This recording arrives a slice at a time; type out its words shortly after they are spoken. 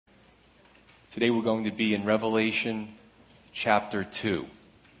Today we're going to be in Revelation chapter 2.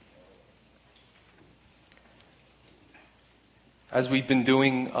 As we've been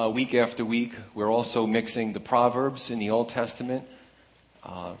doing week after week, we're also mixing the Proverbs in the Old Testament,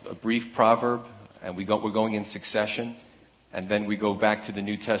 a brief proverb, and we're going in succession, and then we go back to the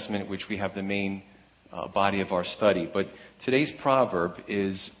New Testament, which we have the main body of our study. But today's proverb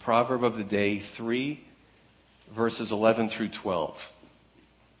is Proverb of the Day 3, verses 11 through 12.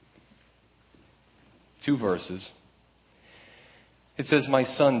 2 verses. It says, "My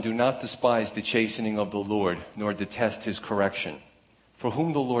son, do not despise the chastening of the Lord, nor detest his correction. For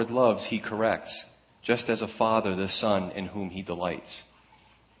whom the Lord loves, he corrects, just as a father the son in whom he delights."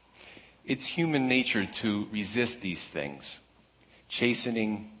 It's human nature to resist these things.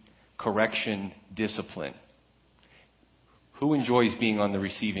 Chastening, correction, discipline. Who enjoys being on the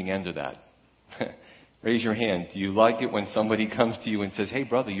receiving end of that? Raise your hand. Do you like it when somebody comes to you and says, "Hey,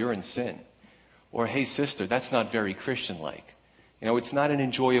 brother, you're in sin"? Or, "Hey, sister, that's not very Christian-like." It's not an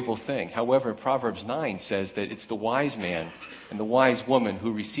enjoyable thing. However, Proverbs 9 says that it's the wise man and the wise woman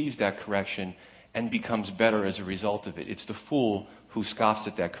who receives that correction and becomes better as a result of it. It's the fool who scoffs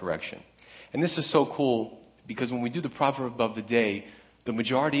at that correction. And this is so cool because when we do the Proverb of the Day, the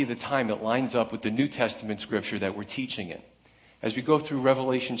majority of the time it lines up with the New Testament scripture that we're teaching in. As we go through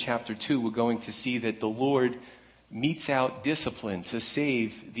Revelation chapter 2, we're going to see that the Lord metes out discipline to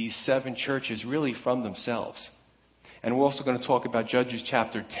save these 7 churches really from themselves. And we're also going to talk about Judges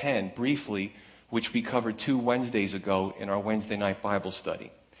chapter 10 briefly, which we covered 2 Wednesdays ago in our Wednesday night Bible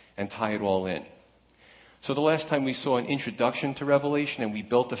study, and tie it all in. So the last time we saw an introduction to Revelation and we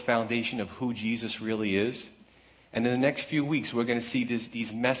built the foundation of who Jesus really is. And in the next few weeks, we're going to see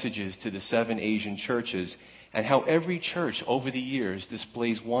these messages to the 7 Asian churches and how every church over the years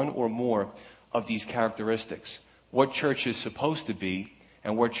displays one or more of these characteristics. What church is supposed to be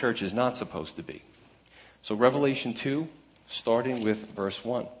and what church is not supposed to be. So Revelation 2, starting with verse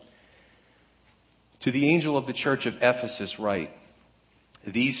 1. "To the angel of the church of Ephesus write,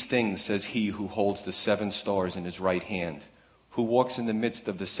 These things says he who holds the 7 stars in his right hand, who walks in the midst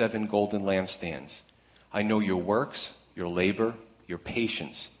of the 7 golden lampstands. I know your works, your labor, your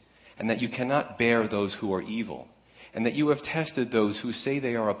patience, and that you cannot bear those who are evil, and that you have tested those who say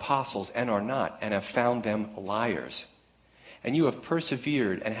they are apostles and are not, and have found them liars. And you have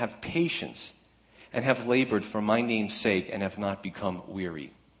persevered and have patience, and have labored for my name's sake, and have not become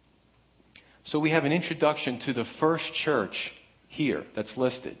weary." So we have an introduction to the first church here that's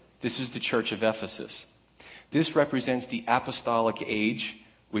listed. This is the church of Ephesus. This represents the apostolic age,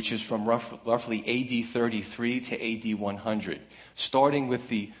 which is from roughly AD 33 to AD 100, starting with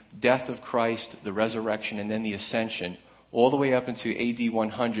the death of Christ, the resurrection, and then the ascension, all the way up into AD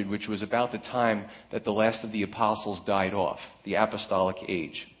 100, which was about the time that the last of the apostles died off, the apostolic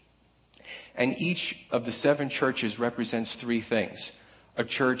age. And each of the 7 churches represents 3 things: a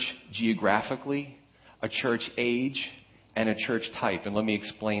church geographically, a church age, and a church type. And let me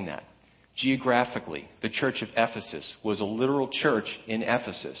explain that. Geographically, the church of Ephesus was a literal church in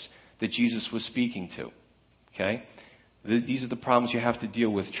Ephesus that Jesus was speaking to. Okay? These are the problems you have to deal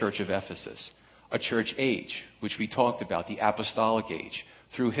with, church of Ephesus. A church age, which we talked about, the apostolic age.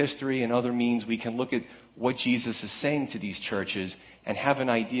 Through history and other means, we can look at what Jesus is saying to these churches and have an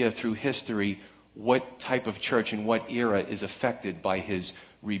idea through history what type of church and what era is affected by his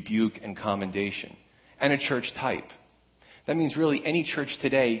rebuke and commendation. And a church type. That means really any church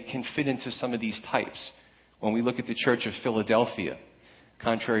today can fit into some of these types. When we look at the Church of Philadelphia,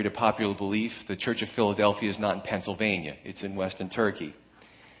 contrary to popular belief, the Church of Philadelphia is not in Pennsylvania. It's in Western Turkey.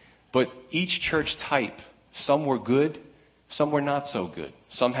 But each church type, some were good, some were not so good.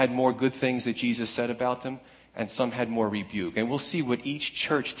 Some had more good things that Jesus said about them, and some had more rebuke. And we'll see what each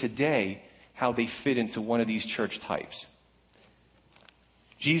church today, how they fit into one of these church types.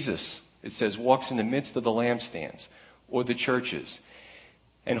 Jesus, it says, walks in the midst of the lampstands, or the churches,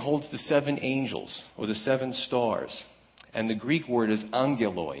 and holds the 7 angels, or the 7 stars. And the Greek word is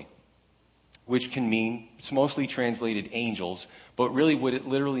angeloi, which can mean, it's mostly translated angels, but really what it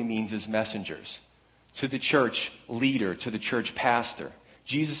literally means is messengers. To the church leader, to the church pastor.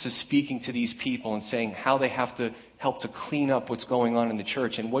 Jesus is speaking to these people and saying how they have to help to clean up what's going on in the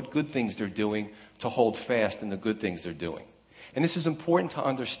church and what good things they're doing to hold fast in the good things they're doing. And this is important to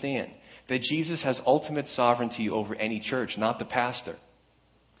understand, that Jesus has ultimate sovereignty over any church, not the pastor.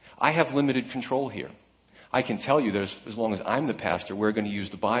 I have limited control here. I can tell you that as long as I'm the pastor, we're going to use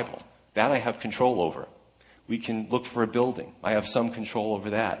the Bible. That I have control over. We can look for a building. I have some control over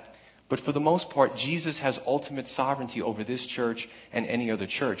that. But for the most part, Jesus has ultimate sovereignty over this church and any other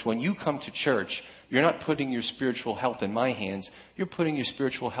church. When you come to church, You're not putting your spiritual health in my hands. You're putting your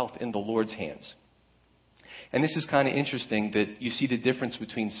spiritual health in the Lord's hands. And this is kind of interesting that you see the difference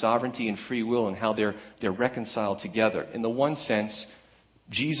between sovereignty and free will and how they're reconciled together. In the one sense,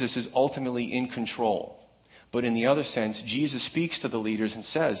 Jesus is ultimately in control. But in the other sense, Jesus speaks to the leaders and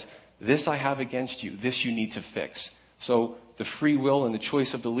says, this I have against you. This you need to fix. So the free will and the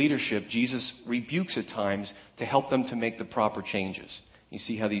choice of the leadership, Jesus rebukes at times to help them to make the proper changes. You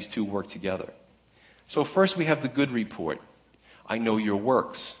see how these two work together. So first we have the good report. I know your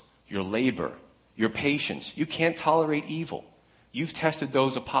works, your labor, your patience. You can't tolerate evil. You've tested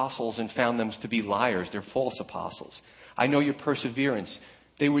those apostles and found them to be liars. They're false apostles. I know your perseverance.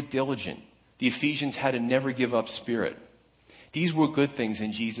 They were diligent. The Ephesians had a never give up spirit. These were good things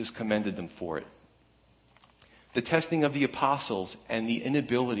and Jesus commended them for it. The testing of the apostles and the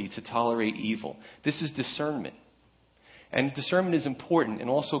inability to tolerate evil. This is discernment. And discernment is important and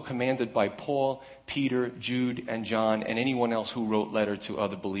also commanded by Paul, Peter, Jude, and John, and anyone else who wrote letter to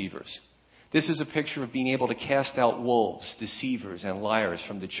other believers. This is a picture of being able to cast out wolves, deceivers, and liars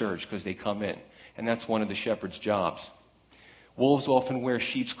from the church because they come in. And that's one of the shepherd's jobs. Wolves often wear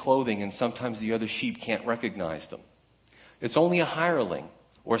sheep's clothing, and sometimes the other sheep can't recognize them. It's only a hireling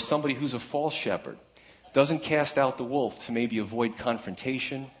or somebody who's a false shepherd doesn't cast out the wolf to maybe avoid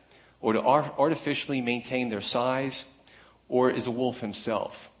confrontation or to artificially maintain their size or is a wolf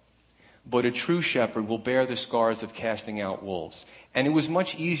himself. But a true shepherd will bear the scars of casting out wolves. And it was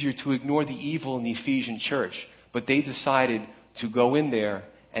much easier to ignore the evil in the Ephesian church, but they decided to go in there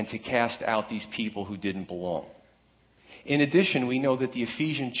and to cast out these people who didn't belong. In addition, we know that the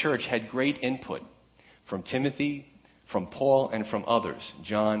Ephesian church had great input from Timothy, from Paul, and from others,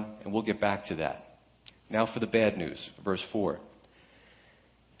 John, and we'll get back to that. Now for the bad news, verse 4.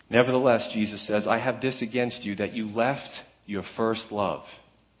 Nevertheless, Jesus says, I have this against you, that you left your first love.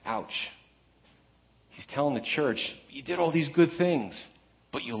 Ouch. He's telling the church, you did all these good things,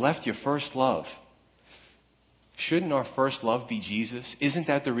 but you left your first love. Shouldn't our first love be Jesus? Isn't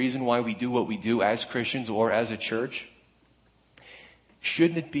that the reason why we do what we do as Christians or as a church?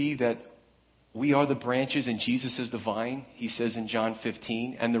 Shouldn't it be that we are the branches and Jesus is the vine, he says in John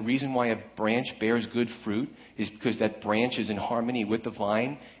 15, and the reason why a branch bears good fruit is because that branch is in harmony with the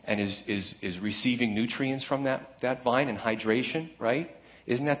vine and is receiving nutrients from that vine and hydration, right?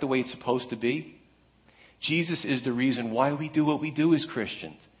 Isn't that the way it's supposed to be? Jesus is the reason why we do what we do as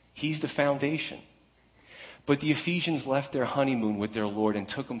Christians. He's the foundation. But the Ephesians left their honeymoon with their Lord and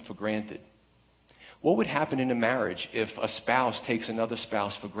took him for granted. What would happen in a marriage if a spouse takes another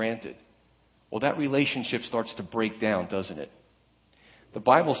spouse for granted? Well, that relationship starts to break down, doesn't it? The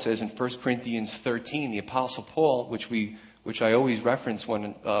Bible says in 1 Corinthians 13, the Apostle Paul, which I always reference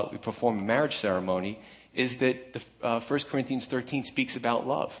when we perform a marriage ceremony, is that 1 Corinthians 13 speaks about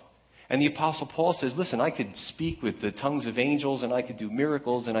love. And the Apostle Paul says, listen, I could speak with the tongues of angels and I could do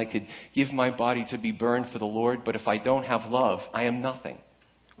miracles and I could give my body to be burned for the Lord, but if I don't have love, I am nothing.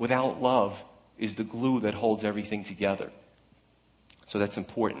 Without love is the glue that holds everything together. So that's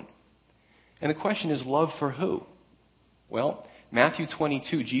important. And the question is, love for who? Well, Matthew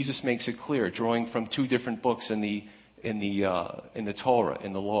 22, Jesus makes it clear, drawing from two different books in the Torah,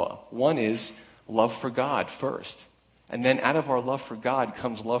 in the law. One is love for God first. And then out of our love for God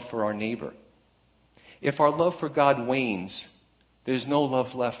comes love for our neighbor. If our love for God wanes, there's no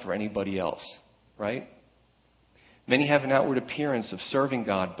love left for anybody else, right? Many have an outward appearance of serving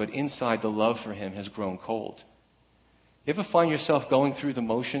God, but inside the love for him has grown cold. You ever find yourself going through the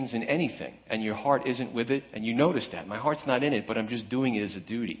motions in anything and your heart isn't with it? And you notice that. My heart's not in it, but I'm just doing it as a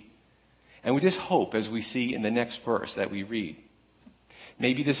duty. And we just hope, as we see in the next verse that we read.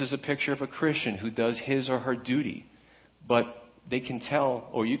 Maybe this is a picture of a Christian who does his or her duty, but they can tell,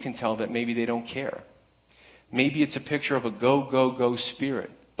 or you can tell, that maybe they don't care. Maybe it's a picture of a go, go, go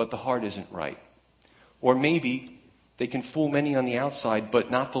spirit, but the heart isn't right. Or maybe they can fool many on the outside, but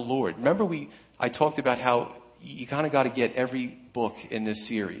not the Lord. Remember I talked about how you kind of got to get every book in this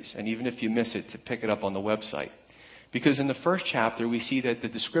series, and even if you miss it, to pick it up on the website. Because in the first chapter, we see that the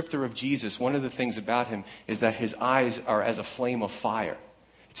descriptor of Jesus, one of the things about him is that his eyes are as a flame of fire.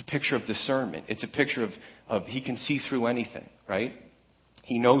 It's a picture of discernment. It's a picture of he can see through anything, right?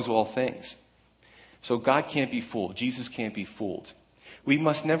 He knows all things. So God can't be fooled. Jesus can't be fooled. We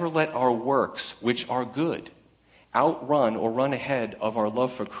must never let our works, which are good, outrun or run ahead of our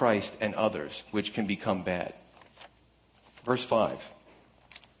love for Christ and others, which can become bad. Verse 5.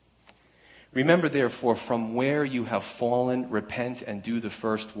 Remember, therefore, from where you have fallen, repent and do the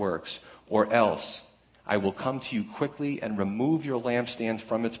first works, or else I will come to you quickly and remove your lampstand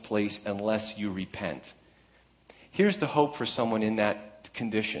from its place unless you repent. Here's the hope for someone in that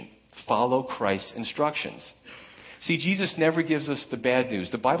condition, Follow Christ's instructions. See, Jesus never gives us the bad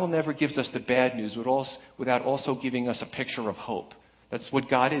news. The Bible never gives us the bad news without also giving us a picture of hope. That's what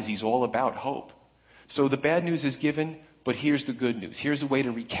God is. He's all about hope. So the bad news is given, but here's the good news. Here's a way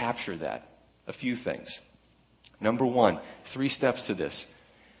to recapture that. A few things. Number one, 3 steps to this.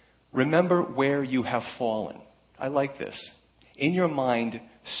 Remember where you have fallen. I like this. In your mind,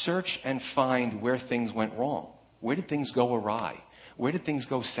 search and find where things went wrong. Where did things go awry? Where did things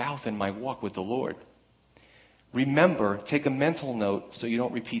go south in my walk with the Lord? Remember, take a mental note so you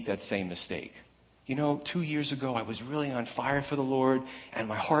don't repeat that same mistake. 2 years ago, I was really on fire for the Lord, and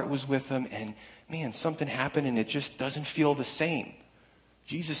my heart was with Him, and man, something happened, and it just doesn't feel the same.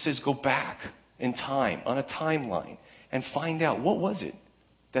 Jesus says, go back in time, on a timeline, and find out what was it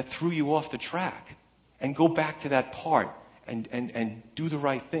that threw you off the track, and go back to that part, and do the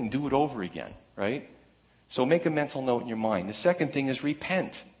right thing, do it over again, right? So make a mental note in your mind. The second thing is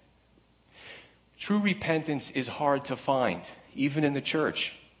repent. True repentance is hard to find, even in the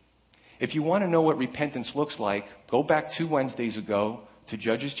church. If you want to know what repentance looks like, go back 2 Wednesdays ago to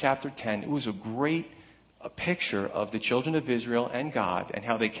Judges chapter 10. It was a great picture of the children of Israel and God and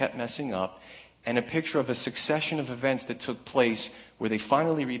how they kept messing up, and a picture of a succession of events that took place where they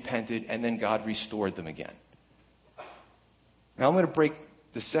finally repented and then God restored them again. Now I'm going to break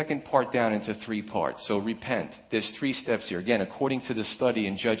the second part down into 3 parts. So repent. There's 3 steps here. Again, according to the study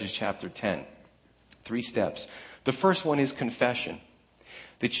in Judges chapter 10. 3 steps. The first one is confession.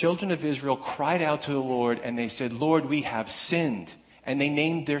 The children of Israel cried out to the Lord and they said, Lord, we have sinned. And they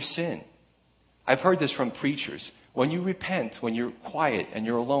named their sin. I've heard this from preachers. When you repent, when you're quiet and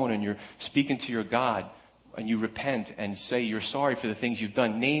you're alone and you're speaking to your God, and you repent and say you're sorry for the things you've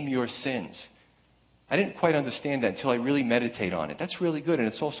done, name your sins. I didn't quite understand that until I really meditate on it. That's really good, and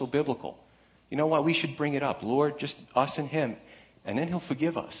it's also biblical. You know what? We should bring it up. Lord, just us and Him, and then He'll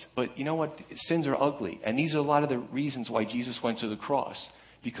forgive us. But you know what? Sins are ugly, and these are a lot of the reasons why Jesus went to the cross,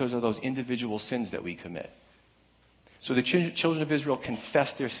 because of those individual sins that we commit. So the children of Israel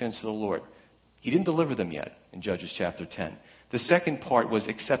confessed their sins to the Lord. He didn't deliver them yet in Judges chapter 10. The second part was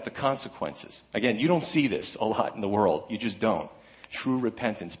accept the consequences. Again, you don't see this a lot in the world. You just don't. True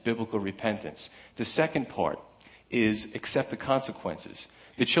repentance, biblical repentance. The second part is accept the consequences.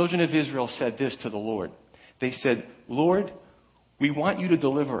 The children of Israel said this to the Lord. They said, Lord, we want you to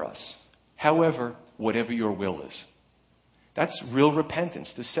deliver us. However, whatever your will is. That's real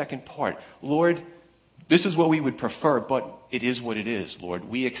repentance, the second part. Lord, this is what we would prefer, but it is what it is, Lord.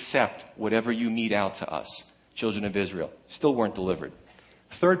 We accept whatever you mete out to us, children of Israel. Still weren't delivered.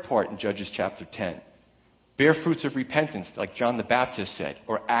 Third part in Judges chapter 10. Bear fruits of repentance, like John the Baptist said,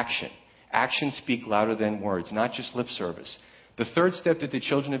 or action. Actions speak louder than words, not just lip service. The third step that the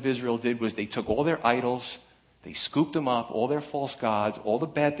children of Israel did was they took all their idols, they scooped them up, all their false gods, all the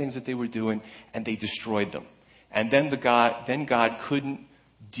bad things that they were doing, and they destroyed them. And then God couldn't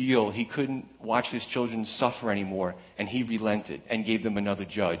deal. He couldn't watch His children suffer anymore, and He relented and gave them another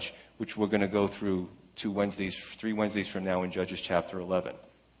judge, which we're going to go through 3 Wednesdays from now in Judges chapter 11.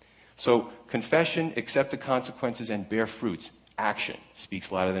 So confession, accept the consequences, and bear fruits. Action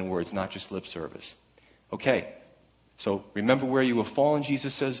speaks louder than words, not just lip service. Okay, so remember where you have fallen,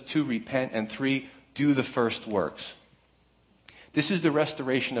 Jesus says. 2, repent. And 3, do the first works. This is the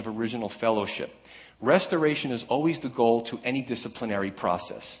restoration of original fellowship. Restoration is always the goal to any disciplinary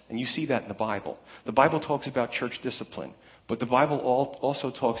process. And you see that in the Bible. The Bible talks about church discipline. But the Bible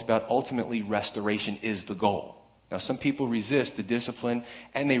also talks about ultimately restoration is the goal. Now, some people resist the discipline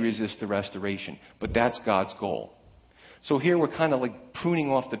and they resist the restoration. But that's God's goal. So here we're kind of like pruning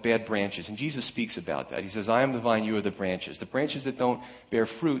off the bad branches. And Jesus speaks about that. He says, I am the vine, you are the branches. The branches that don't bear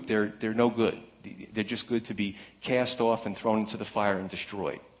fruit, they're no good. They're just good to be cast off and thrown into the fire and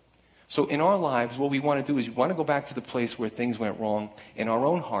destroyed. So in our lives, what we want to do is we want to go back to the place where things went wrong. In our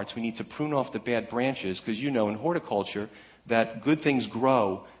own hearts, we need to prune off the bad branches, because you know in horticulture that good things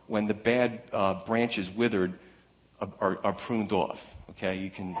grow when the bad branches withered are pruned off. Okay, you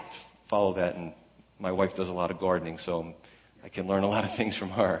can follow that, and my wife does a lot of gardening, so I can learn a lot of things from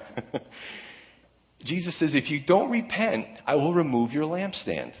her. Jesus says, if you don't repent, I will remove your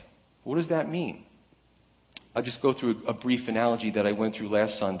lampstand. What does that mean? I'll just go through a brief analogy that I went through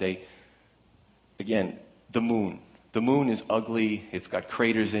last Sunday. Again, the moon. The moon is ugly. It's got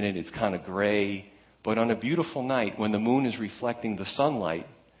craters in it. It's kind of gray. But on a beautiful night, when the moon is reflecting the sunlight,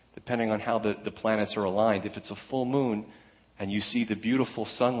 depending on how the planets are aligned, if it's a full moon and you see the beautiful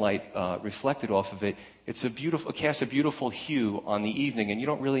sunlight reflected off of it, it casts a beautiful hue on the evening. And you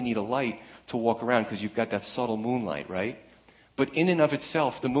don't really need a light to walk around because you've got that subtle moonlight, right? But in and of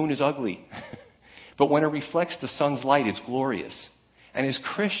itself, the moon is ugly. But when it reflects the sun's light, it's glorious. And as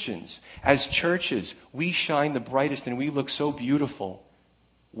Christians, as churches, we shine the brightest and we look so beautiful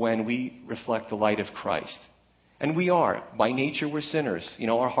when we reflect the light of Christ. And we are. By nature, we're sinners.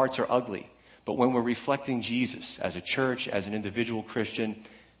 Our hearts are ugly. But when we're reflecting Jesus as a church, as an individual Christian,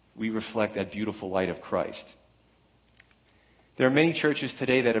 we reflect that beautiful light of Christ. There are many churches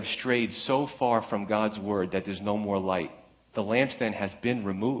today that have strayed so far from God's word that there's no more light. The lampstand has been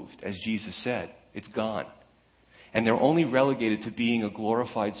removed, as Jesus said. It's gone. And they're only relegated to being a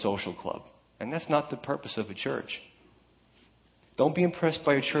glorified social club. And that's not the purpose of a church. Don't be impressed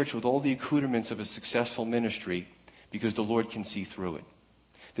by a church with all the accoutrements of a successful ministry, because the Lord can see through it.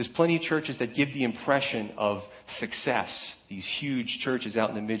 There's plenty of churches that give the impression of success, these huge churches out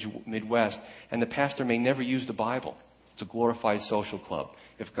in the Midwest, and the pastor may never use the Bible. It's a glorified social club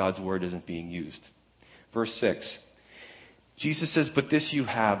if God's word isn't being used. Verse 6. Jesus says, "But this you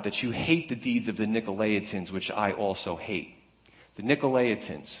have, that you hate the deeds of the Nicolaitans, which I also hate." The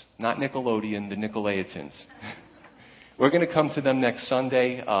Nicolaitans, not Nickelodeon, the Nicolaitans. We're going to come to them next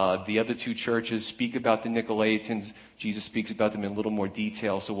Sunday. The other two churches speak about the Nicolaitans. Jesus speaks about them in a little more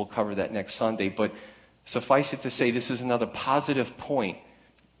detail, so we'll cover that next Sunday. But suffice it to say, this is another positive point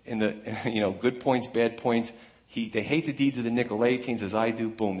in the, good points, bad points. They hate the deeds of the Nicolaitans as I do.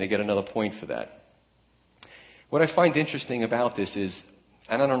 Boom, they get another point for that. What I find interesting about this is,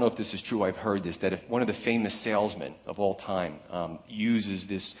 and I don't know if this is true, I've heard this, that if one of the famous salesmen of all time uses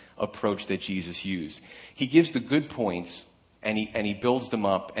this approach that Jesus used. He gives the good points, and he builds them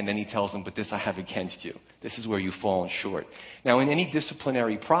up, and then he tells them, but this I have against you. This is where you've fallen short. Now, in any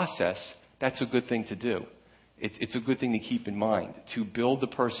disciplinary process, that's a good thing to do. It's a good thing to keep in mind, to build the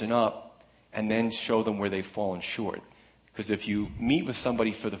person up and then show them where they've fallen short. Because if you meet with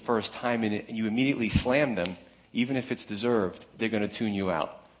somebody for the first time and you immediately slam them, even if it's deserved, they're going to tune you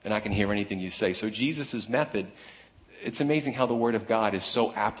out. They're not going to hear anything you say. So Jesus' method, it's amazing how the Word of God is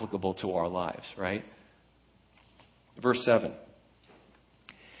so applicable to our lives, right? Verse 7.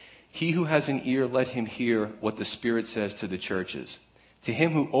 "He who has an ear, let him hear what the Spirit says to the churches. To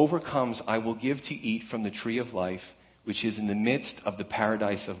him who overcomes, I will give to eat from the tree of life, which is in the midst of the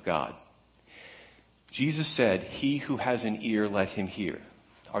paradise of God." Jesus said, "He who has an ear, let him hear."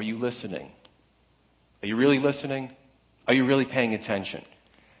 Are you listening? Are you really listening? Are you really paying attention?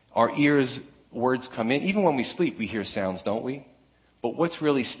 Our ears, words come in. Even when we sleep, we hear sounds, don't we? But what's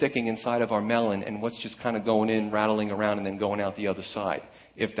really sticking inside of our melon and what's just kind of going in, rattling around, and then going out the other side,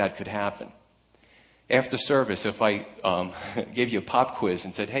 if that could happen? After service, if I gave you a pop quiz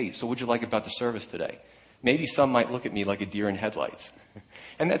and said, "Hey, so what'd you like about the service today?" Maybe some might look at me like a deer in headlights.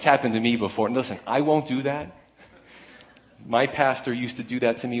 And that's happened to me before. And listen, I won't do that. My pastor used to do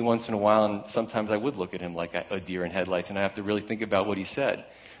that to me once in a while, and sometimes I would look at him like a deer in headlights, and I have to really think about what he said.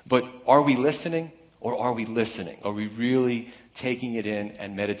 But are we listening, or are we listening? Are we really taking it in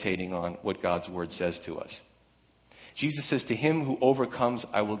and meditating on what God's Word says to us? Jesus says, "To him who overcomes,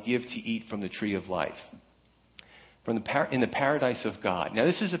 I will give to eat from the tree of life." In the paradise of God. Now,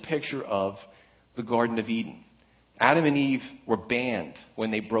 this is a picture of the Garden of Eden. Adam and Eve were banned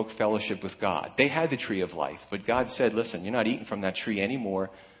when they broke fellowship with God. They had the tree of life, but God said, "Listen, you're not eating from that tree anymore.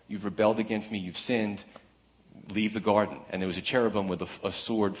 You've rebelled against me. You've sinned. Leave the garden." And there was a cherubim with a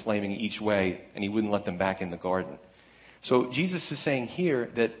sword flaming each way, and he wouldn't let them back in the garden. So Jesus is saying here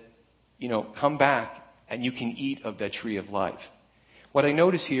that, come back and you can eat of that tree of life. What I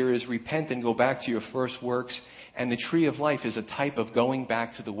notice here is repent and go back to your first works, and the tree of life is a type of going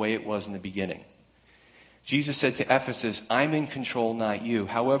back to the way it was in the beginning. Jesus said to Ephesus, "I'm in control, not you.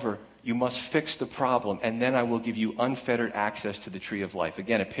 However, you must fix the problem, and then I will give you unfettered access to the tree of life."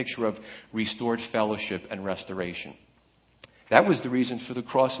 Again, a picture of restored fellowship and restoration. That was the reason for the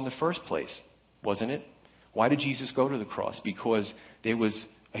cross in the first place, wasn't it? Why did Jesus go to the cross? Because there was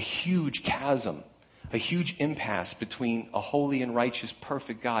a huge chasm, a huge impasse between a holy and righteous,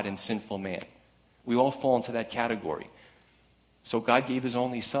 perfect God and sinful man. We all fall into that category. So God gave his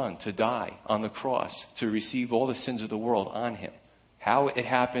only son to die on the cross, to receive all the sins of the world on him. How it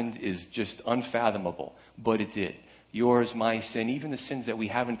happened is just unfathomable, but it did. Yours, my sin, even the sins that we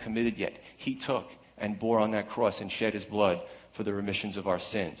haven't committed yet, he took and bore on that cross and shed his blood for the remissions of our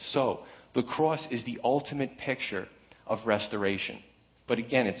sins. So the cross is the ultimate picture of restoration. But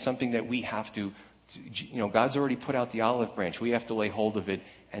again, it's something that we have to, God's already put out the olive branch. We have to lay hold of it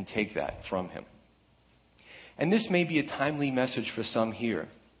and take that from him. And this may be a timely message for some here.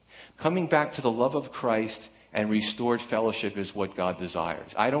 Coming back to the love of Christ and restored fellowship is what God desires.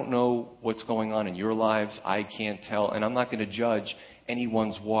 I don't know what's going on in your lives. I can't tell. And I'm not going to judge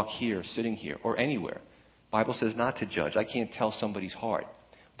anyone's walk here, sitting here, or anywhere. The Bible says not to judge. I can't tell somebody's heart.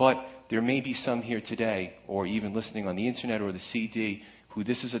 But there may be some here today, or even listening on the internet or the CD, who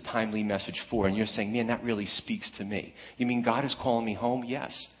this is a timely message for, and you're saying, man, that really speaks to me. You mean God is calling me home?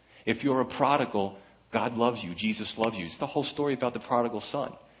 Yes. If you're a prodigal, God loves you. Jesus loves you. It's the whole story about the prodigal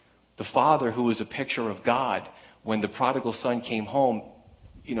son. The father, who was a picture of God, when the prodigal son came home,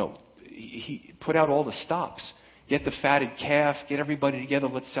 he put out all the stops. Get the fatted calf, get everybody together,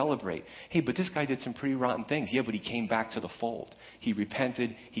 let's celebrate. Hey, but this guy did some pretty rotten things. Yeah, but he came back to the fold. He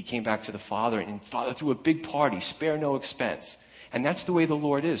repented, he came back to the Father, and Father threw a big party, spare no expense. And that's the way the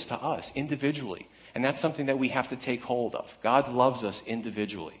Lord is to us, individually. And that's something that we have to take hold of. God loves us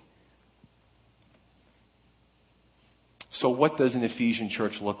individually. So what does an Ephesian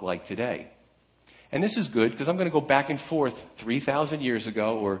church look like today? And this is good, because I'm going to go back and forth 3,000 years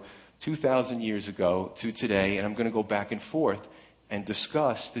ago, or 2,000 years ago to today, and I'm going to go back and forth and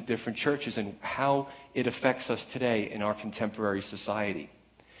discuss the different churches and how it affects us today in our contemporary society.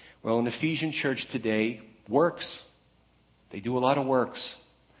 Well, an Ephesian church today works. They do a lot of works.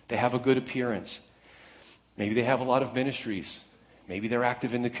 They have a good appearance. Maybe they have a lot of ministries. Maybe they're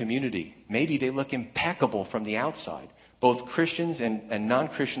active in the community. Maybe they look impeccable from the outside. Both Christians and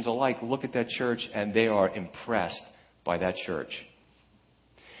non-Christians alike look at that church and they are impressed by that church.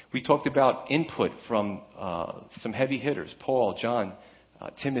 We talked about input from some heavy hitters, Paul, John,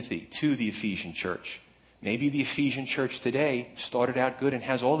 Timothy, to the Ephesian church. Maybe the Ephesian church today started out good and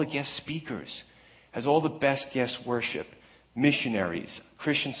has all the guest speakers, has all the best guest worship, missionaries,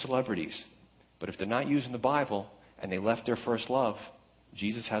 Christian celebrities. But if they're not using the Bible and they left their first love,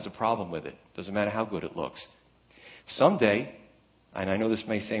 Jesus has a problem with it. Doesn't matter how good it looks. Someday, and I know this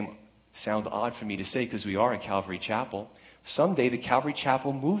may sound odd for me to say because we are in Calvary Chapel, someday the Calvary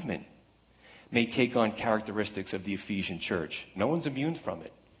Chapel movement may take on characteristics of the Ephesian church. No one's immune from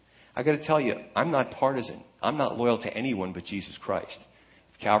it. I got to tell you, I'm not partisan. I'm not loyal to anyone but Jesus Christ.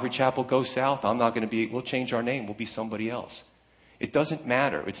 If Calvary Chapel goes south, we'll change our name. We'll be somebody else. It doesn't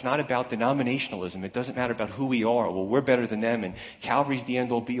matter. It's not about denominationalism. It doesn't matter about who we are. Well, we're better than them and Calvary's the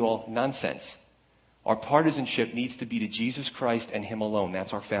end all be all. Nonsense. Our partisanship needs to be to Jesus Christ and Him alone.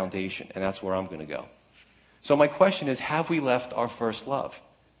 That's our foundation, and that's where I'm going to go. So my question is, have we left our first love?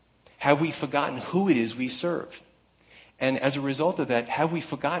 Have we forgotten who it is we serve? And as a result of that, have we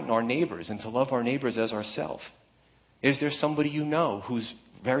forgotten our neighbors and to love our neighbors as ourselves? Is there somebody you know who's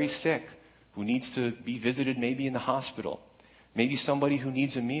very sick, who needs to be visited maybe in the hospital? Maybe somebody who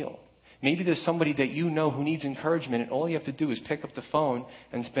needs a meal. Maybe there's somebody that you know who needs encouragement, and all you have to do is pick up the phone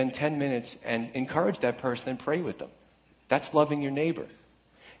and spend 10 minutes and encourage that person and pray with them. That's loving your neighbor.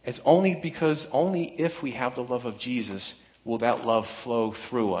 It's only if we have the love of Jesus will that love flow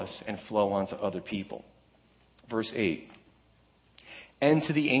through us and flow onto other people. Verse 8. And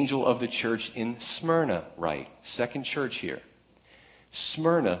to the angel of the church in Smyrna write. Second church here.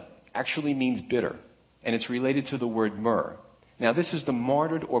 Smyrna actually means bitter, and it's related to the word myrrh. Now, this is the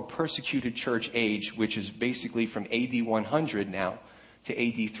martyred or persecuted church age, which is basically from AD 100 now to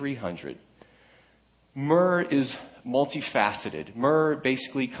AD 300. Myrrh is multifaceted. Myrrh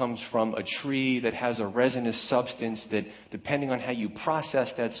basically comes from a tree that has a resinous substance that, depending on how you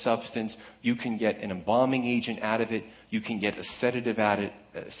process that substance, you can get an embalming agent out of it. You can get a sedative out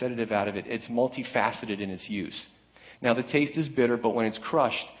of it. It's multifaceted in its use. Now, the taste is bitter, but when it's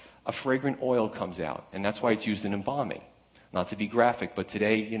crushed, a fragrant oil comes out, and that's why it's used in embalming. Not to be graphic, but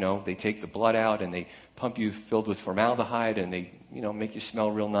today, they take the blood out and they pump you filled with formaldehyde and they, make you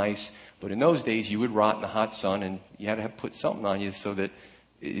smell real nice. But in those days, you would rot in the hot sun and you had to put something on you so that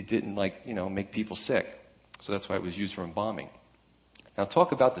it didn't make people sick. So that's why it was used for embalming. Now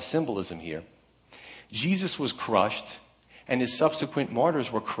talk about the symbolism here. Jesus was crushed and his subsequent martyrs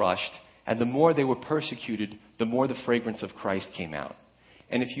were crushed, and the more they were persecuted, the more the fragrance of Christ came out.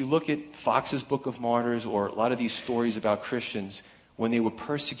 And if you look at Fox's Book of Martyrs or a lot of these stories about Christians, when they were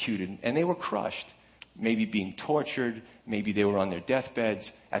persecuted and they were crushed, maybe being tortured, maybe they were on their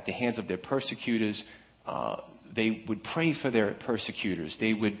deathbeds at the hands of their persecutors, they would pray for their persecutors.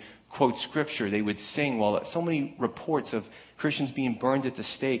 They would quote scripture. They would sing. So many reports of Christians being burned at the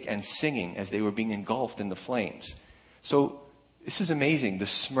stake and singing as they were being engulfed in the flames. So this is amazing. The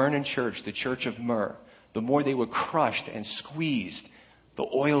Smyrna church, the church of myrrh, the more they were crushed and squeezed, the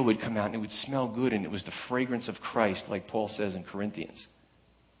oil would come out and it would smell good, and it was the fragrance of Christ, like Paul says in Corinthians.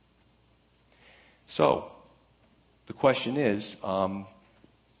 So, the question is, I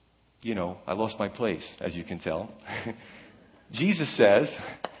lost my place, as you can tell. Jesus says,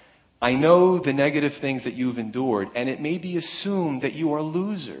 I know the negative things that you've endured, and it may be assumed that you are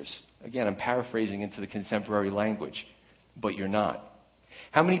losers. Again, I'm paraphrasing into the contemporary language, but you're not.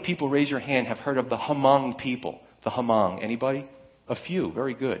 How many people, raise your hand, have heard of the Hmong people? The Hmong. Anybody? A few.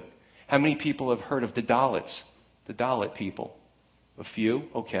 Very good. How many people have heard of the Dalits? The Dalit people? A few?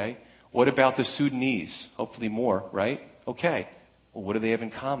 Okay. What about the Sudanese? Hopefully more, right? Okay. Well, what do they have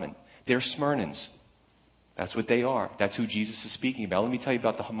in common? They're Smyrnans. That's what they are. That's who Jesus is speaking about. Let me tell you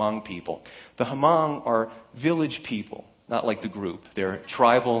about the Hmong people. The Hmong are village people, not like the group. They're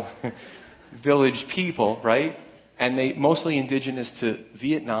tribal village people, right? And they mostly indigenous to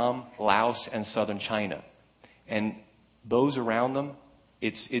Vietnam, Laos, and southern China. And those around them,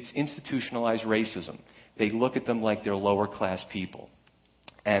 it's institutionalized racism. They look at them like they're lower class people.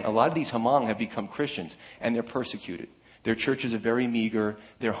 And a lot of these Hmong have become Christians, and they're persecuted. Their churches are very meager.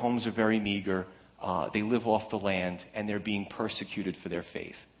 Their homes are very meager. They live off the land, and they're being persecuted for their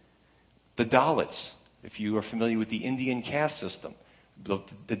faith. The Dalits, if you are familiar with the Indian caste system,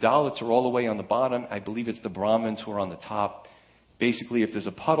 the Dalits are all the way on the bottom. I believe it's the Brahmins who are on the top. Basically, if there's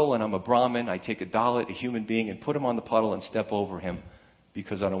a puddle and I'm a Brahmin, I take a Dalit, a human being, and put him on the puddle and step over him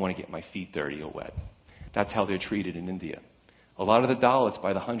because I don't want to get my feet dirty or wet. That's how they're treated in India. A lot of the Dalits,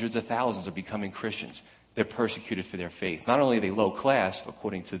 by the hundreds of thousands, are becoming Christians. They're persecuted for their faith. Not only are they low class,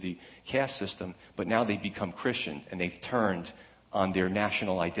 according to the caste system, but now they've become Christian, and they've turned on their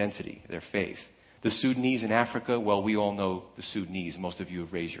national identity, their faith. The Sudanese in Africa, well, we all know the Sudanese. Most of you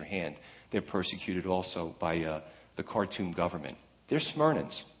have raised your hand. They're persecuted also by the Khartoum government. They're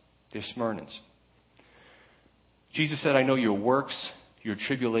Smyrnans. They're Smyrnans. Jesus said, I know your works, your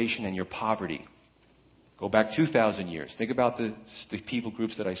tribulation, and your poverty. Go back 2,000 years. Think about the people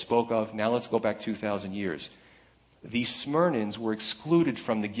groups that I spoke of. Now let's go back 2,000 years. These Smyrnans were excluded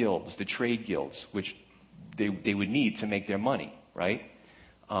from the guilds, the trade guilds, which they would need to make their money, right?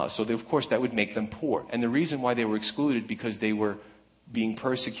 So of course that would make them poor. And the reason why they were excluded because they were being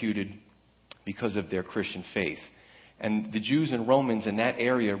persecuted because of their Christian faith. And the Jews and Romans in that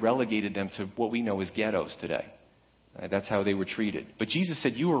area relegated them to what we know as ghettos today. That's how they were treated. But Jesus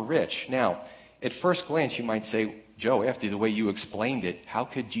said, you are rich. Now, at first glance, you might say, Joe, after the way you explained it, how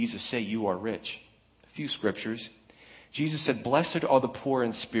could Jesus say you are rich? A few scriptures. Jesus said, blessed are the poor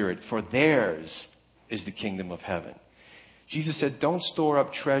in spirit, for theirs is the kingdom of heaven. Jesus said, don't store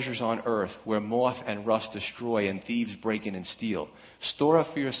up treasures on earth where moth and rust destroy and thieves break in and steal. Store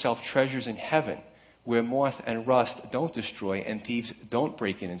up for yourself treasures in heaven where moth and rust don't destroy and thieves don't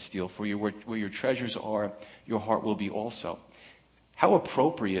break in and steal. For where your treasures are, your heart will be also. How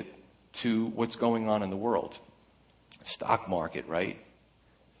appropriate to what's going on in the world. Stock market, right?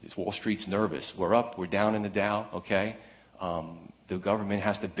 Wall Street's nervous. We're up, we're down in the Dow, okay? The government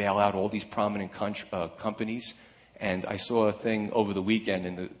has to bail out all these prominent companies. And I saw a thing over the weekend,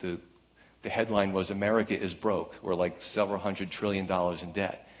 and the headline was, America is broke. We're like several $100 trillion in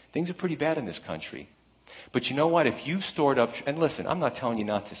debt. Things are pretty bad in this country. But you know what? If you've stored up, and listen, I'm not telling you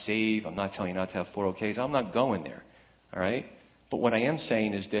not to save. I'm not telling you not to have 401ks. I'm not going there, all right? But what I am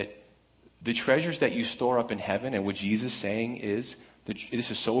saying is that the treasures that you store up in heaven, and what Jesus is saying is, that this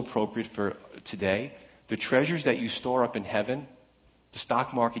is so appropriate for today, the treasures that you store up in heaven, the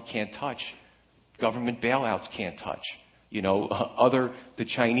stock market can't touch. Government bailouts can't touch. The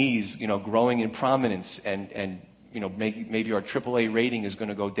Chinese, growing in prominence and maybe our AAA rating is going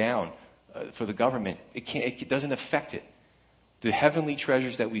to go down for the government. It doesn't affect it. The heavenly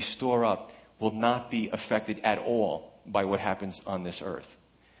treasures that we store up will not be affected at all by what happens on this earth.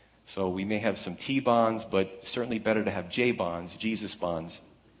 So we may have some T-bonds, but certainly better to have J-bonds, Jesus bonds,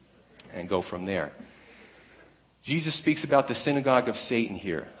 and go from there. Jesus speaks about the synagogue of Satan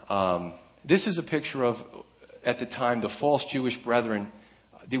here. This is a picture of, at the time, the false Jewish brethren.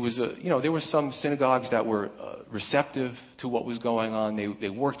 There were some synagogues that were receptive to what was going on. They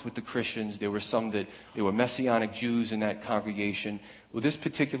worked with the Christians. There were some that there were Messianic Jews in that congregation. Well, this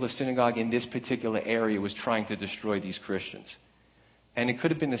particular synagogue in this particular area was trying to destroy these Christians. And it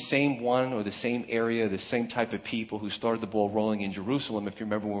could have been the same one or the same area, the same type of people who started the ball rolling in Jerusalem, if you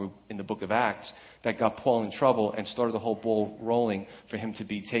remember when we were in the book of Acts, that got Paul in trouble and started the whole ball rolling for him to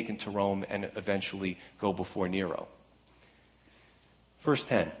be taken to Rome and eventually go before Nero. Verse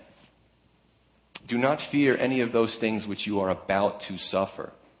 10. Do not fear any of those things which you are about to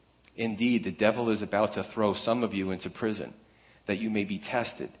suffer. Indeed, the devil is about to throw some of you into prison, that you may be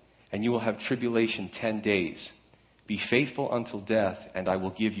tested, and you will have tribulation 10 days. Be faithful until death, and I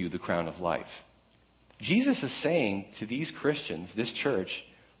will give you the crown of life. Jesus is saying to these Christians, this church,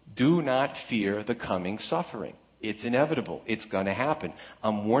 do not fear the coming suffering. It's inevitable. It's going to happen.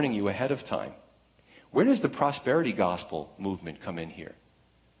 I'm warning you ahead of time. Where does the prosperity gospel movement come in here?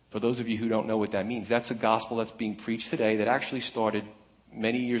 For those of you who don't know what that means, that's a gospel that's being preached today that actually started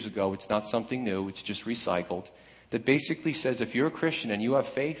many years ago. It's not something new. It's just recycled. That basically says if you're a Christian and you have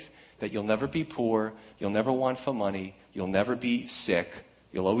faith, that you'll never be poor, you'll never want for money, you'll never be sick,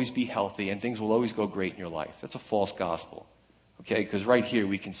 You'll always be healthy, and things will always go great in your life. That's a false gospel. Okay? Because right here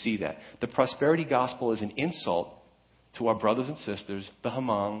we can see that. The prosperity gospel is an insult to our brothers and sisters, the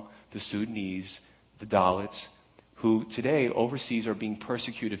Hmong, the Sudanese, the Dalits, who today overseas are being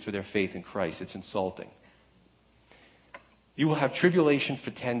persecuted for their faith in Christ. It's insulting. You will have tribulation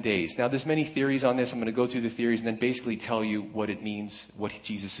for 10 days. Now, there's many theories on this. I'm going to go through the theories and then basically tell you what it means, what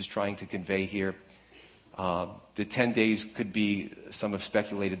Jesus is trying to convey here. The 10 days could be, some have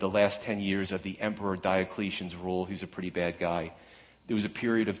speculated, the last 10 years of the Emperor Diocletian's rule. He's a pretty bad guy. There was a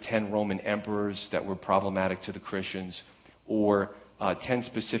period of 10 Roman emperors that were problematic to the Christians, or 10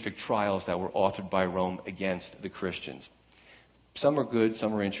 specific trials that were authored by Rome against the Christians. Some are good,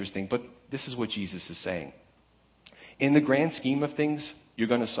 some are interesting, but this is what Jesus is saying. In the grand scheme of things, you're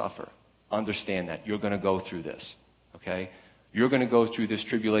going to suffer. Understand that. You're going to go through this. Okay? You're going to go through this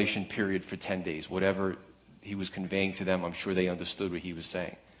tribulation period for 10 days. Whatever he was conveying to them, I'm sure they understood what he was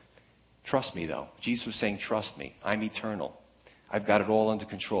saying. Trust me, though. Jesus was saying, trust me. I'm eternal. I've got it all under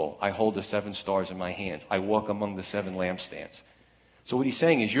control. I hold the 7 stars in my hands. I walk among the 7 lampstands. So what he's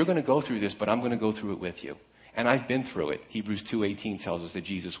saying is, you're going to go through this, but I'm going to go through it with you. And I've been through it. Hebrews 2:18 tells us that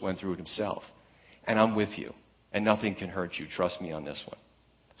Jesus went through it himself. And I'm with you. And nothing can hurt you. Trust me on this one.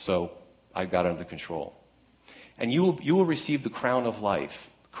 So I've got it under control. And you will receive the crown of life.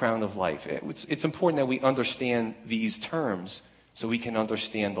 Crown of life. It's important that we understand these terms so we can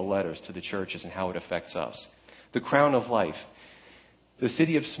understand the letters to the churches and how it affects us. The crown of life. The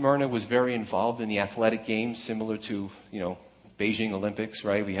city of Smyrna was very involved in the athletic games, similar to, Beijing Olympics,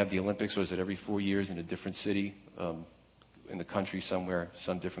 right? We have the Olympics, was it every 4 years in a different city in the country somewhere,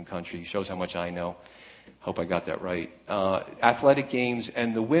 some different country. Shows how much I know. Hope I got that right. Athletic games,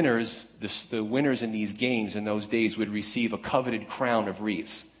 and the winners in these games in those days would receive a coveted crown of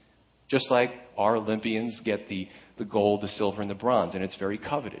wreaths. Just like our Olympians get the gold, the silver, and the bronze, and it's very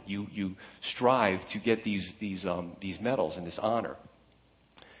coveted. You strive to get these medals and this honor.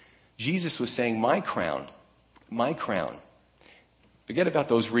 Jesus was saying, my crown. Forget about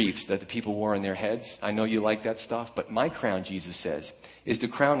those wreaths that the people wore on their heads. I know you like that stuff, but my crown, Jesus says, is the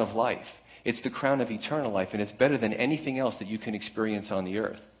crown of life. It's the crown of eternal life, and it's better than anything else that you can experience on the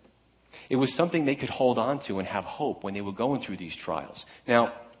earth. It was something they could hold on to and have hope when they were going through these trials.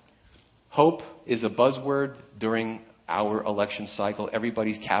 Now, hope is a buzzword during our election cycle.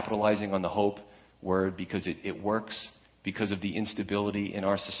 Everybody's capitalizing on the hope word because it works, because of the instability in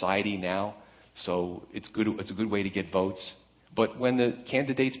our society now. So it's a good way to get votes. But when the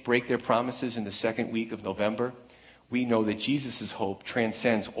candidates break their promises in the second week of November, we know that Jesus' hope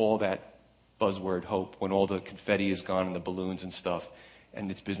transcends all that buzzword hope when all the confetti is gone and the balloons and stuff, and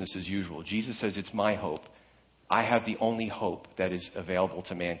it's business as usual. Jesus says, it's my hope. I have the only hope that is available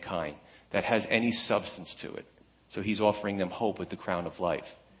to mankind that has any substance to it. So he's offering them hope with the crown of life.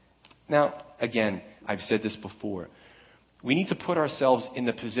 Now, again, I've said this before. We need to put ourselves in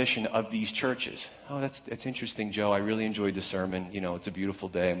the position of these churches. Oh, that's interesting, Joe. I really enjoyed the sermon. It's a beautiful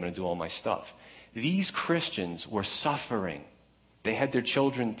day. I'm going to do all my stuff. These Christians were suffering. They had their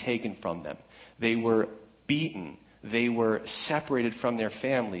children taken from them. They were beaten. They were separated from their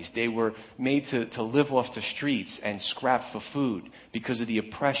families. They were made to live off the streets and scrap for food because of the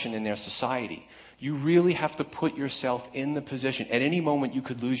oppression in their society. You really have to put yourself in the position. At any moment, you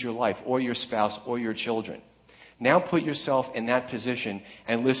could lose your life or your spouse or your children. Now put yourself in that position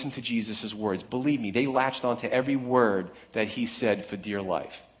and listen to Jesus' words. Believe me, they latched onto every word that he said for dear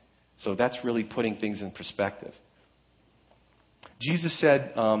life. So that's really putting things in perspective. Jesus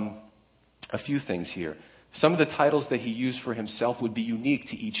said a few things here. Some of the titles that he used for himself would be unique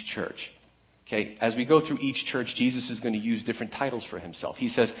to each church. Okay, as we go through each church, Jesus is going to use different titles for himself. He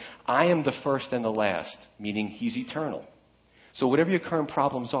says, I am the first and the last, meaning he's eternal. So whatever your current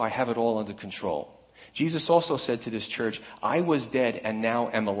problems are, I have it all under control. Jesus also said to this church, I was dead and now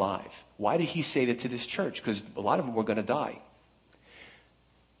am alive. Why did he say that to this church? Because a lot of them were going to die.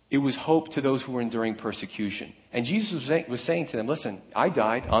 It was hope to those who were enduring persecution. And Jesus was saying to them, listen, I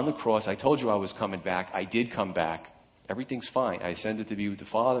died on the cross. I told you I was coming back. I did come back. Everything's fine. I ascended to be with the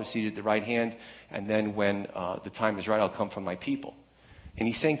Father, seated at the right hand. And then when the time is right, I'll come from my people. And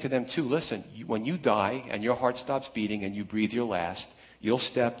he's saying to them too, listen, when you die and your heart stops beating and you breathe your last, you'll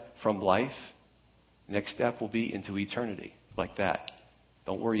step from life. Next step will be into eternity, like that.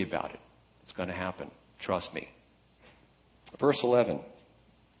 Don't worry about it. It's going to happen. Trust me. Verse 11.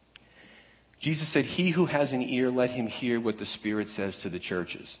 Jesus said, he who has an ear, let him hear what the Spirit says to the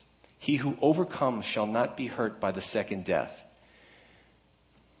churches. He who overcomes shall not be hurt by the second death.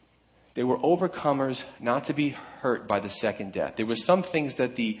 They were overcomers not to be hurt by the second death. There were some things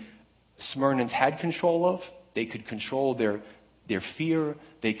that the Smyrnans had control of. They could control their their fear.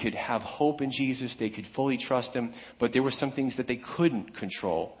 They could have hope in Jesus. They could fully trust him. But there were some things that they couldn't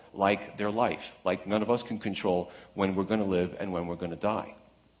control, like their life. Like none of us can control when we're going to live and when we're going to die.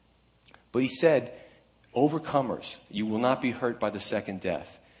 But he said, overcomers, you will not be hurt by the second death.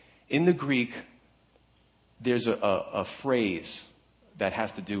 In the Greek, there's a phrase that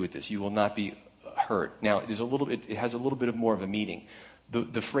has to do with this. You will not be hurt. Now, it has a little bit of more of a meaning.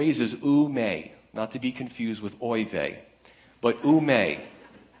 The phrase is ou me, not to be confused with oive, but ou me,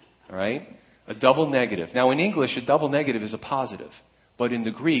 all right? A double negative. Now, in English, a double negative is a positive. But in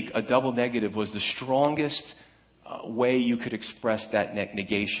the Greek, a double negative was the strongest way you could express that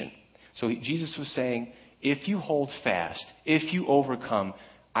negation. So Jesus was saying, if you hold fast, if you overcome,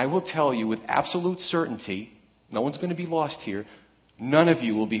 I will tell you with absolute certainty, no one's going to be lost here, none of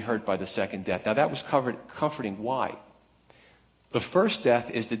you will be hurt by the second death. Now that was comforting. Why? The first death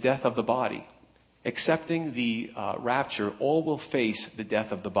is the death of the body. Accepting the rapture, all will face the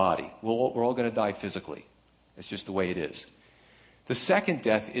death of the body. We're all going to die physically. It's just the way it is. The second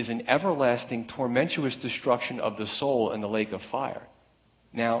death is an everlasting, tormentuous destruction of the soul in the lake of fire.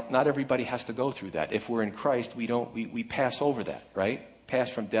 Now, not everybody has to go through that. If we're in Christ, we pass over that, right? Pass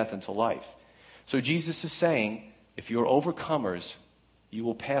from death into life. So Jesus is saying, if you're overcomers, you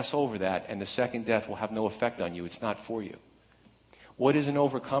will pass over that, and the second death will have no effect on you. It's not for you. What is an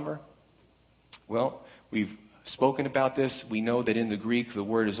overcomer? Well, we've spoken about this. We know that in the Greek, the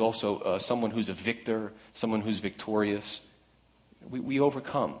word is also someone who's a victor, someone who's victorious. We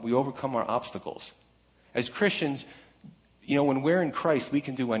overcome. We overcome our obstacles. As Christians, when we're in Christ, we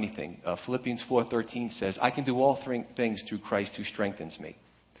can do anything. Philippians 4:13 says, I can do all things through Christ who strengthens me.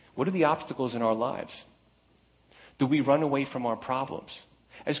 What are the obstacles in our lives? Do we run away from our problems?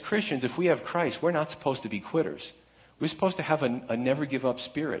 As Christians, if we have Christ, we're not supposed to be quitters. We're supposed to have a never give up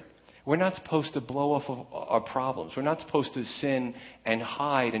spirit. We're not supposed to blow off of our problems. We're not supposed to sin and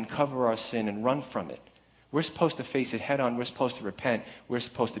hide and cover our sin and run from it. We're supposed to face it head on. We're supposed to repent. We're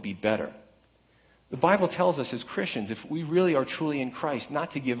supposed to be better. The Bible tells us as Christians, if we really are truly in Christ,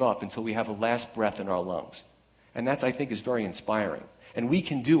 not to give up until we have a last breath in our lungs. And that, I think, is very inspiring. And we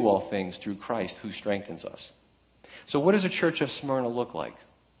can do all things through Christ who strengthens us. So what does a church of Smyrna look like?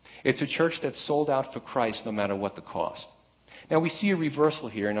 It's a church that's sold out for Christ no matter what the cost. Now, we see a reversal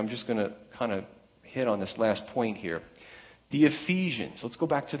here, and I'm just going to kind of hit on this last point here. The Ephesians, let's go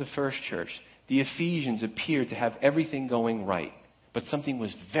back to the first church. The Ephesians appeared to have everything going right, but something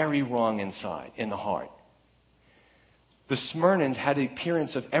was very wrong inside, in the heart. The Smyrnans had the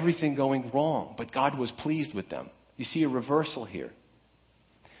appearance of everything going wrong, but God was pleased with them. You see a reversal here.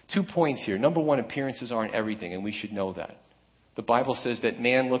 2 points here. Number one, appearances aren't everything, and we should know that. The Bible says that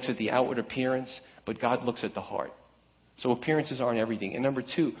man looks at the outward appearance, but God looks at the heart. So appearances aren't everything. And number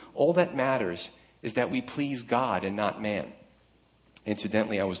two, all that matters is that we please God and not man.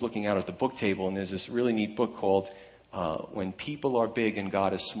 Incidentally, I was looking out at the book table, and there's this really neat book called When People Are Big and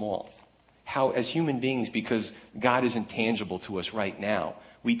God is Small. How, as human beings, because God isn't tangible to us right now,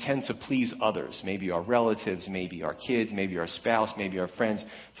 we tend to please others, maybe our relatives, maybe our kids, maybe our spouse, maybe our friends,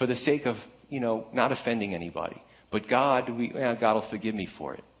 for the sake of, not offending anybody. But God, God will forgive me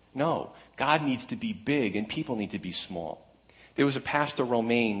for it. No, God needs to be big and people need to be small. There was a pastor,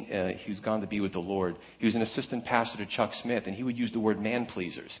 Romaine, who's gone to be with the Lord. He was an assistant pastor to Chuck Smith, and he would use the word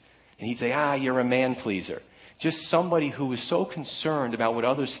man-pleasers. And he'd say, you're a man-pleaser. Just somebody who is so concerned about what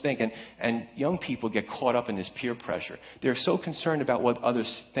others think. And young people get caught up in this peer pressure. They're so concerned about what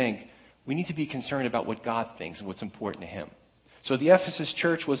others think. We need to be concerned about what God thinks and what's important to him. So the Ephesus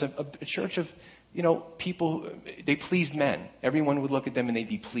church was a church of, people, they pleased men. Everyone would look at them and they'd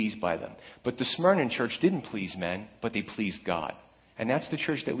be pleased by them. But the Smyrna church didn't please men, but they pleased God. And that's the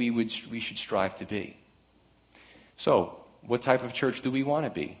church that we should strive to be. So, what type of church do we want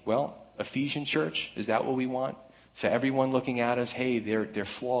to be? Well, Ephesian church, is that what we want? So everyone looking at us, hey, they're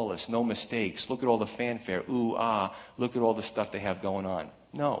flawless, no mistakes. Look at all the fanfare. Ooh, look at all the stuff they have going on.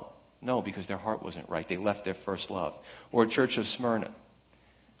 No, because their heart wasn't right. They left their first love. Or a church of Smyrna,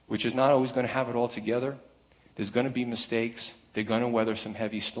 which is not always going to have it all together. There's going to be mistakes. They're going to weather some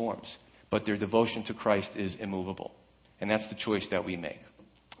heavy storms. But their devotion to Christ is immovable. And that's the choice that we make.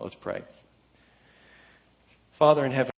 Let's pray. Father in heaven,